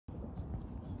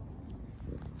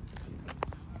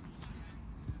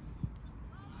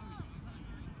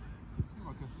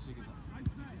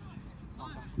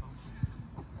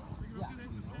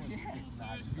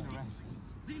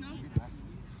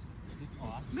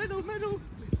Middle, middle.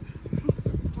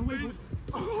 Oh, wait.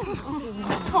 Oh,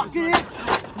 fuck it.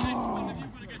 Oh.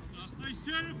 Nice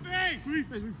turn of face. We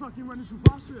fucking running too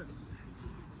fast here.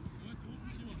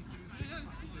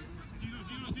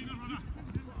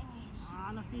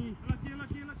 Ah, lucky. Lucky.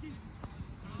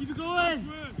 Keep it going.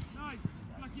 Nice.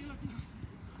 Lucky.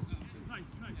 Nice.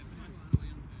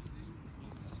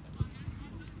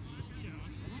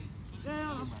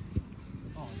 Yeah.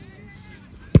 Oh.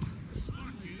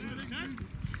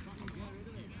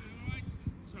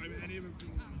 Sorry, any of them.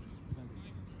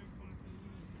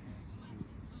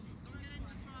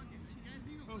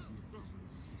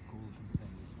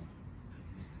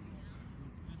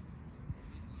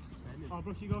 Oh,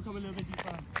 Brooks, you gotta come a little bit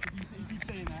deeper. If you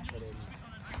stay in there.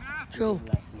 Joe.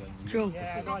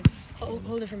 Yeah, nice.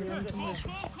 Hold it for a minute.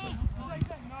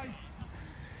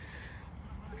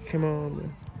 Come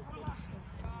on.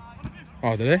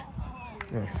 Oh, did they?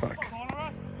 Oh, fuck.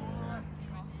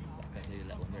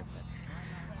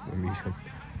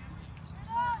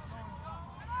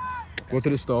 What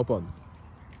did it stop on?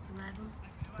 11.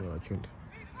 Oh, that's good.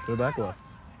 Go back what?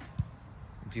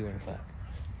 Do you want it back?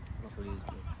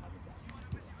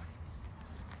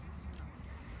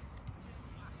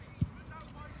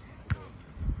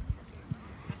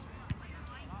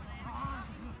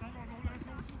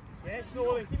 Yeah,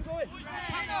 slowly. Keep it going.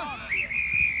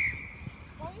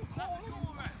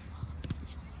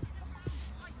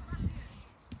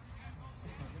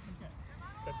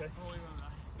 Okay.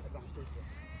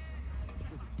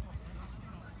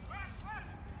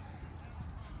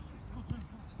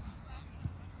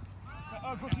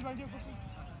 Oh, Brooksy, behind you, Brooksy.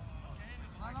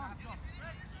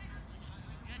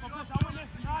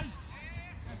 Nice.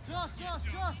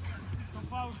 Josh. Come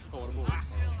foul. Oh, the ball.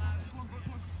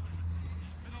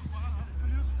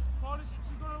 Paulus,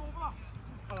 you got to overlap.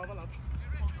 Hello, well up.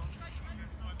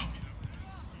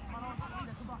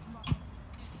 Come back.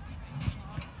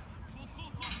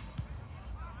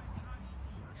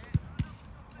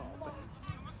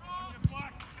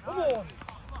 Come on.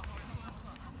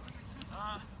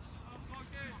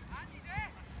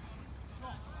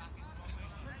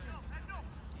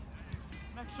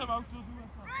 Next time out, we'll do it.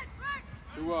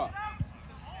 Do what?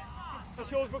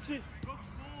 That's yours, Brooksy.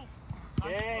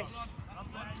 Yes.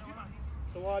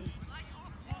 The one.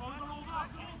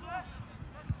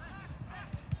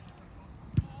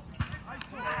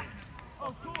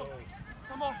 Oh, cool.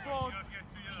 Come on, forward.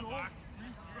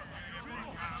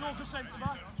 Joe to centre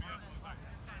back.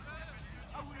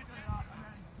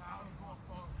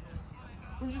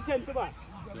 Who's the centre back?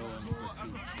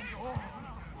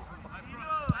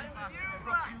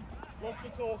 Lots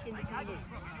of talking between them.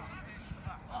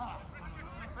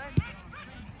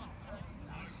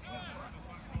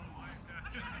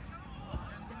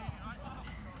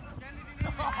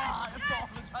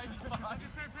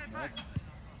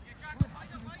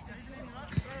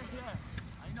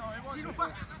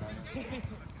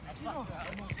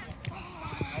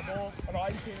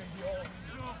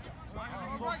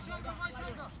 Right shoulder.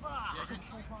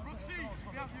 Brooksy,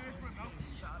 we have you in for him now.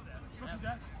 Brooksy's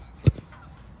there.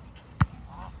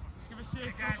 Give a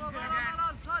shake. Time.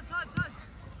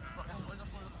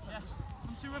 Yeah.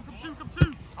 Come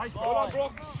two. Nice ball,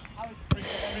 Brooks.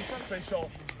 Every shot.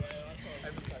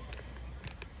 Every time.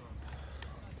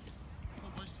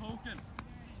 Boys talking.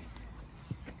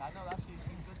 I know that's you.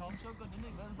 Tom's so good, isn't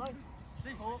he? Well,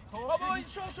 see, come on,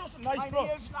 short. Nice,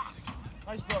 Brooks.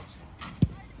 Nice, Brooks.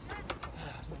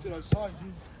 Look at outside.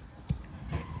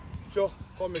 Joe,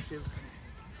 go on midfield.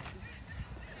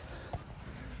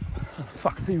 Oh,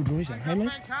 fuck, I think you doing it, hey mate?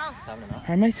 Having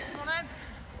Hey mate?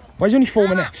 Why is it only 4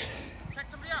 minutes?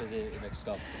 Because it makes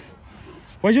stop.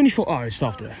 Why is it only 4? Oh, it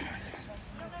stopped it.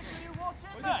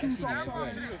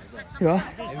 Yeah?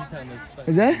 Every time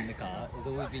Is there? in the car, there's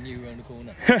always been you around the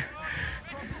corner.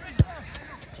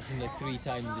 I've seen like 3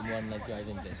 times in one like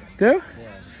driving place. Do?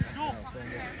 Yeah.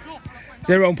 Is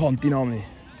there around Ponty normally?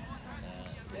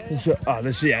 This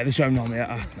is where I'm normally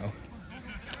at now.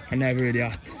 I never really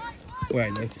at where I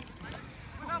live.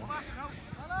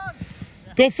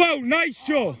 Go foul, nice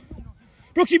Joe.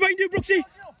 Brooksy behind you, Brooksy.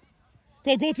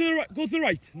 Go to the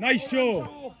right. Nice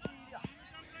Joe.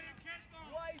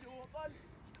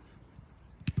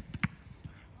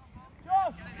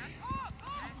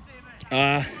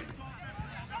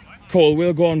 Cole,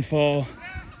 we'll go on for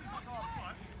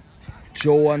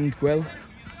Joe and Will.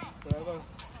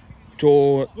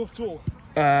 Joe.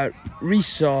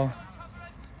 Reese or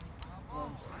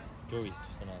Joey's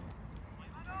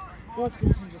both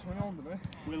those things just went on, didn't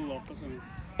they? Will off or something.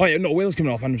 Oh yeah, no, Will's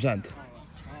coming off 100%.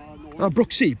 No.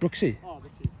 Brooksy. Oh, Brooksy.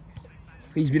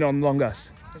 He's been on longest.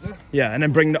 Is it? Yeah, and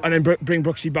then bring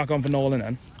Brooksy back on for Nolan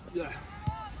then. Yeah.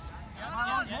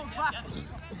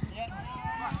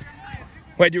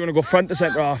 Where do you want to go, front to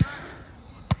centre half?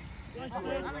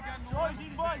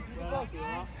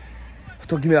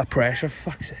 Don't give me that pressure,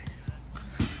 for fuck's sake.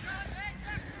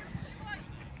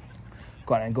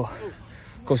 Go on then,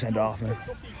 go centre half, mate.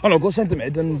 Oh no, go centre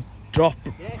mid and drop.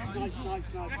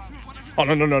 Oh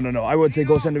no. I would say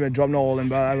go centre mid, drop Nolan,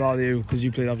 but I'd rather you because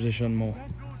you play that position more.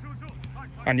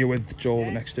 And you're with Joe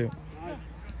next to you.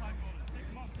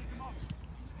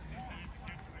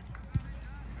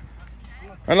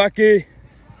 Unlucky.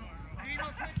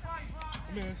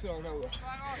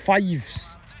 5,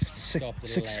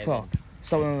 6 o'clock.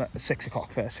 Stop on 6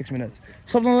 o'clock first, 6 minutes.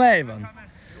 Stop on 11.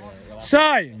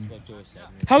 Sign.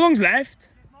 How long's left?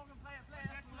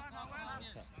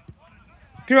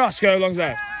 Can you ask her how long's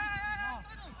left?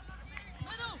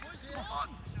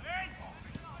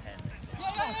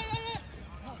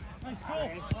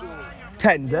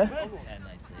 10's it?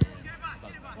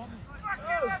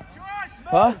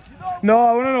 Huh? No,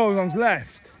 I want to know how long's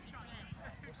left.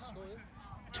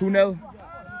 2-0.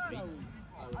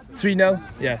 3-0.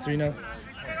 Yeah, 3-0.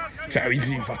 So we've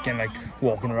been fucking like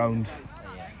walking around.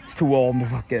 It's too warm to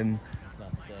fucking.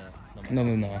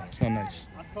 No. It's not nice.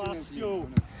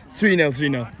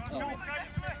 3-0.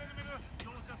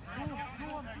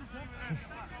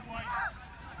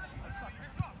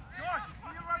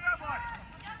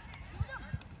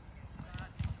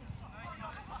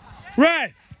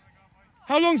 Ref!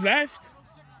 How long's left?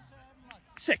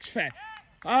 6, fair.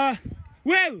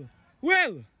 Will!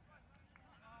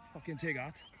 Fucking take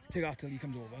that. Take that till he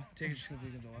comes over. Take it till he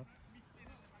comes over.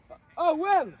 Oh,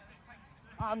 Will!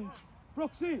 And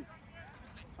Brooksy.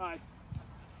 Alright.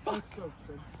 Fuck!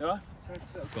 Yeah?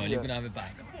 Go on, you can have it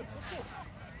back.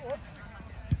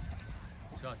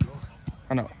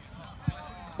 I know.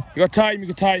 You got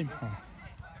time.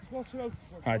 Oh.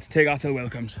 Alright, take that till Will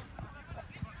comes.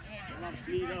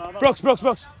 Brooks. Go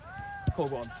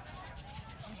on.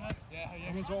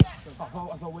 I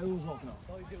thought Will was walking up.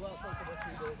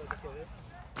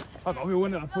 I thought we were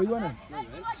winning. I thought you were winning.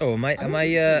 Oh, am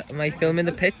I filming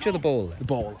the pitch or the ball? The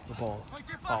ball.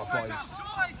 Oh, boys.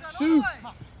 Sue.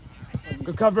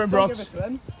 Good covering, Brooks.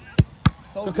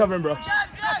 Good covering, Brooks.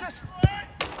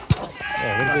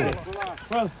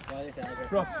 Well,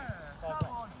 Brooks.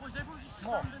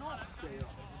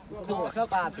 Cool, I felt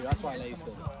bad for you, that's why I let you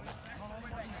score.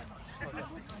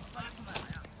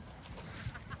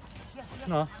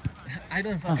 No. I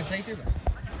don't fucking say to that.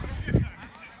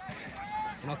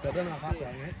 Not good enough, that's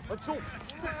right, mate.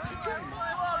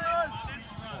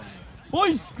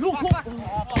 Boys, look up!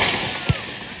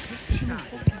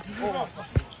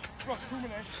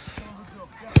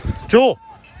 Joe!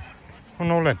 Oh,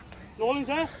 Nolan. Nolan's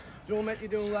there? Joe, mate, you're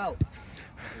doing well.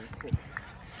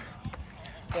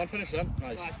 Go on, finish then.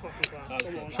 Nice.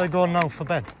 Should I go on now for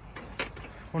bed?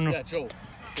 Oh, no. Yeah, Joe.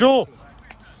 Joe!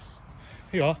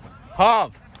 Here you are.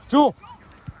 Harv. Joe!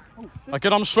 I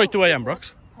get on straight away,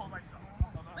 Brooks.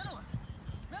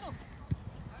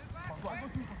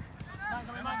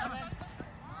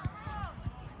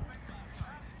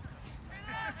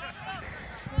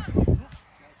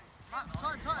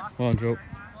 Come on, Joe.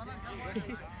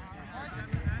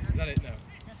 Is that it now?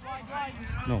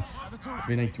 No. It's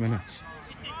been 80 minutes.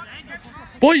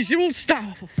 Boys, you all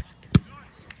start! Oh, fuck.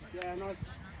 Yeah, nice.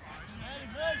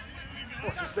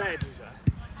 What's his name?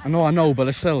 I know, but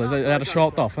it's still, they had a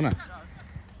shot off, innit?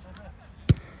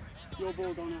 Your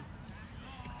ball, Donna.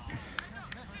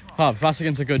 Harv, that's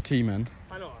against a good team, man.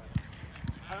 I know.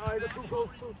 I got 2 goals.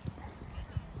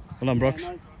 Well done, Brooks. Yeah,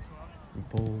 nice.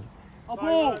 Ball. Oh,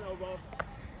 ball!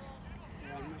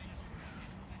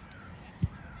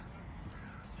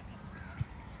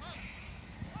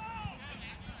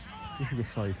 You should get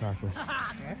side tackle.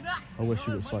 I wish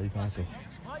you would side tackle.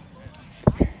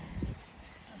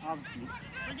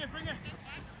 Bring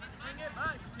it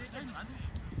back.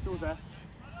 Joe's there.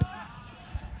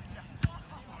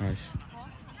 Nice.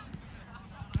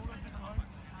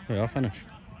 There you are, finish.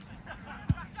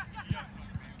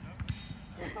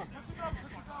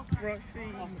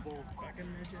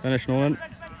 Finish, Nolan.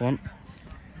 Go on.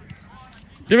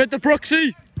 Give it to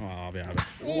Brooksy! Oh, I'll be out of it.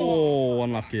 Oh,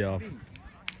 unlucky Harv.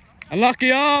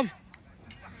 Unlucky Harv!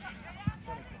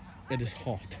 It is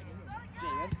hot.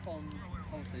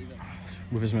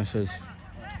 With his missus.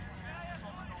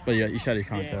 But yeah, he said he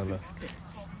can't tell it.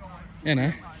 You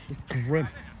know, it's grim.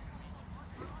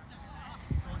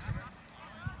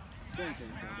 Do you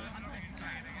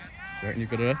reckon you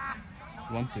could do it?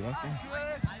 You want to, yeah.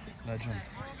 Legend.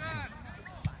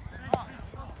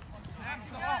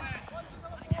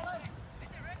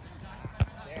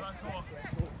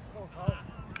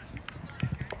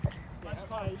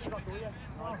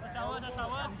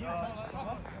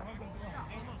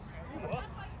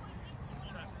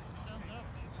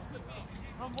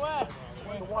 From where?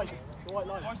 The white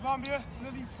line. Where's man here?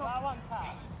 Lily's top. That one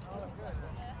car.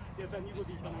 Yeah, Ben, you go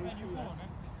deep.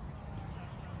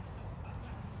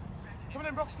 Come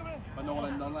in, Brooks, come in. But no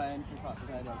one can pass his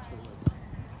head out.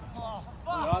 Oh,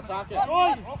 You're attacking.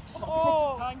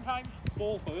 Oh! Time.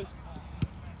 Ball first.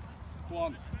 Go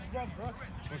on.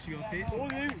 What's your piece?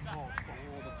 All you. Oh,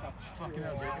 the touch. Fucking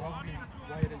hell, Jake. You haven't been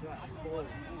wired into that.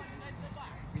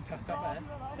 Been tucked up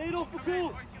there. Lead off for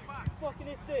goal. Fucking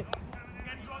hit it.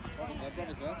 Brother's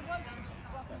there.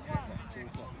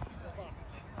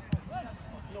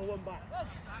 No one back.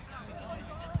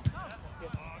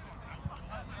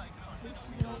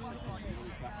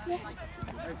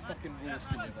 I'm fucking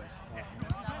roasting you guys.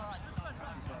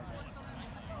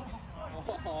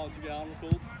 Oh, did you get arm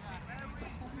called?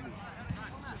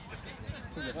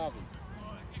 Couldn't have him.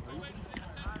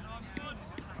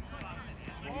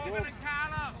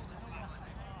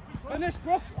 Finish,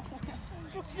 Brooks.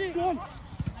 Brooksy, go on.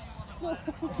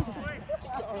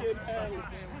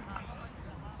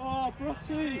 Oh,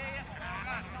 Brooksy.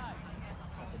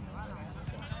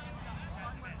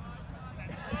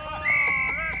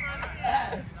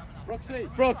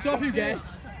 Brooksy. Brooks, off you get.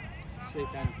 Shake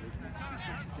hands.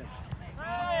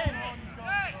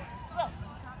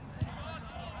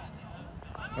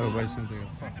 Oh, where's something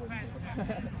else?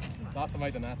 Last time I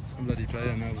done that. I'm bloody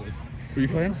playing now, boys. Who are you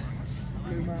playing?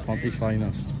 Pompey's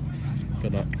finest.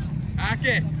 Good luck. Hack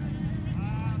it!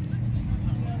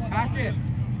 Hack it!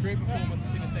 Great performance,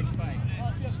 didn't take five.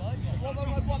 What about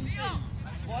my one thing?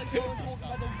 Why go and talk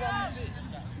about the one thing?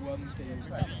 One thing.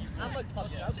 I'm like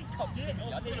punch out. I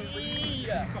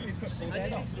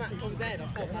didn't smack from there. I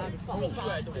thought I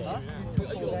had a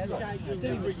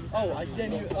Oh, I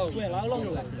didn't. Oh, well, how long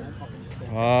was that?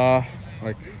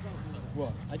 Like,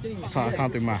 What? I didn't even I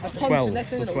can't do maths. 12,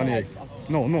 so 28.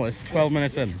 No, it's 12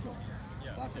 minutes in.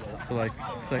 So like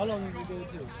 6, How long did it go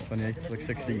to? 28, so like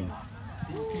 16.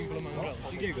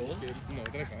 You giggle? No,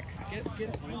 don't back.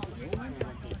 Get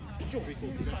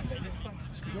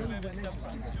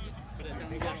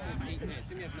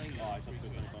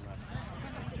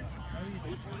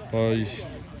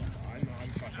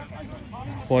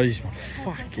Boys,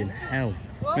 fucking hell.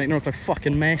 Making it look like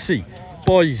fucking Messi.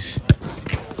 Boys.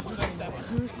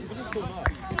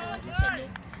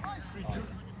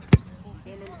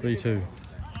 Three, 2.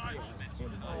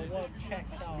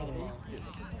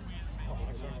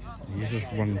 He's just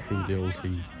run through the old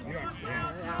team.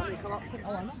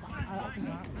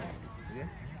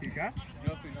 You catch?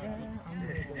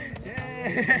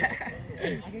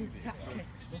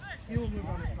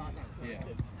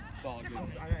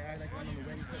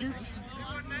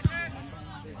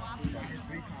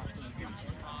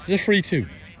 Is it 3-2?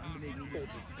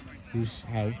 Who's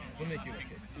how? He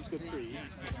scored 3.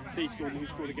 He scored and he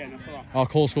scored again. I thought. Oh,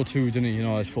 Cole scored 2, didn't he? You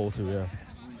know, it's 4-2, yeah.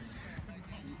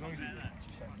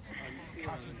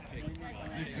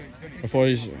 But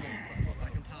boys,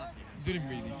 Didn't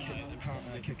really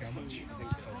kick how much.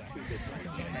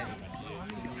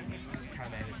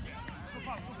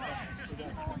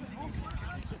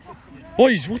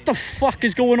 boys, what the fuck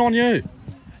is going on here?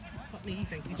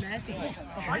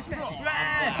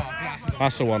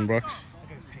 That's the one, Brooks.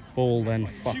 Ball then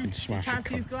fucking smash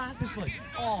it.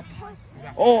 Oh,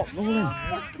 hold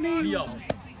on.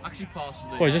 Actually passed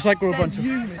the Boys, it's like we're a bunch of...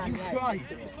 You cry.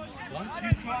 What? You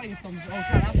cry if someone's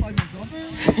okay, that's why you're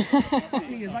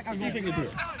done. It's like I'm not going to do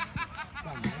it.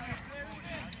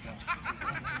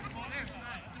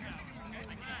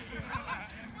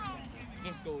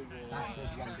 Just go with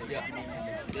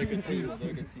They're a good team. They're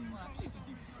a good team.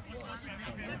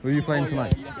 Who are you playing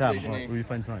tonight? Cam, who are you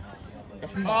playing tonight?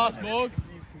 Pass, Morgs.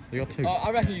 You got 2.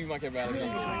 I reckon you might get better. You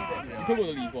could go to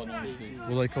the League One, honestly.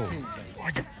 What are they called?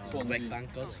 Big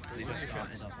bankers.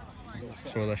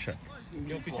 So they're shit.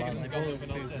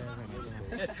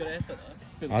 It's good effort.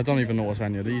 I don't even know what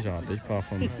any of these are, apart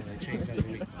from...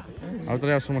 How do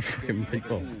they have so much fucking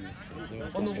people?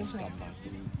 I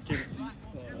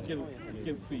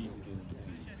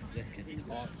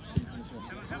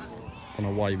don't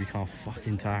know why we can't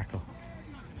fucking tackle.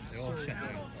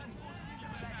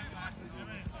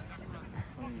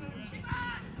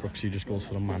 Brooksy just goes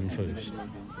for the man first.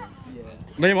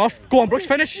 Lay him off. Go on, Brooks,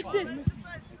 finish.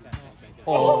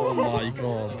 Oh my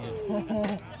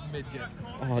god.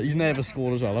 Oh, he's never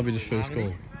scored as well. That'll be his first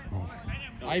goal. Oh.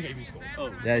 I've even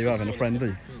scored. Yeah, you have in a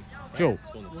friendly. Joe.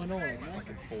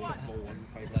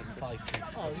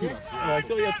 I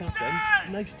saw your touch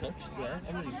then. Nice touch there.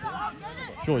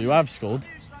 Joe, you have scored.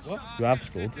 What? You have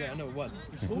scored. Yeah, I know, one.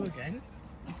 You scored again?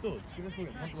 You scored? Give us one.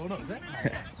 One goal, is it?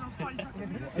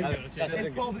 That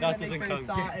doesn't count.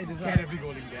 Get every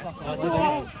goal you get. That doesn't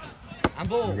count. And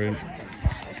ball. Brilliant.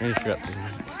 You forget to-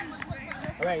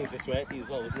 I reckon it's just sweaty as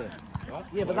well, isn't it? What?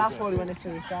 Yeah, but that's probably when they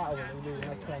first started when they were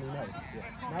like 20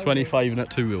 now. 25 and at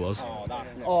 2 it was. Oh,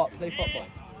 that's not. Oh, play football.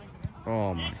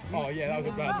 Oh my. Oh, yeah, that was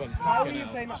a bad one. How are you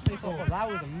playing that play football? That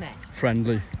was a mess.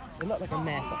 Friendly. It looked like a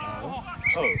mess up there. Oh,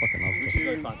 Fucking hell. we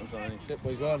should go Phantoms on it. Sit,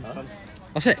 boys, on.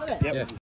 That's it. Yep. Yeah.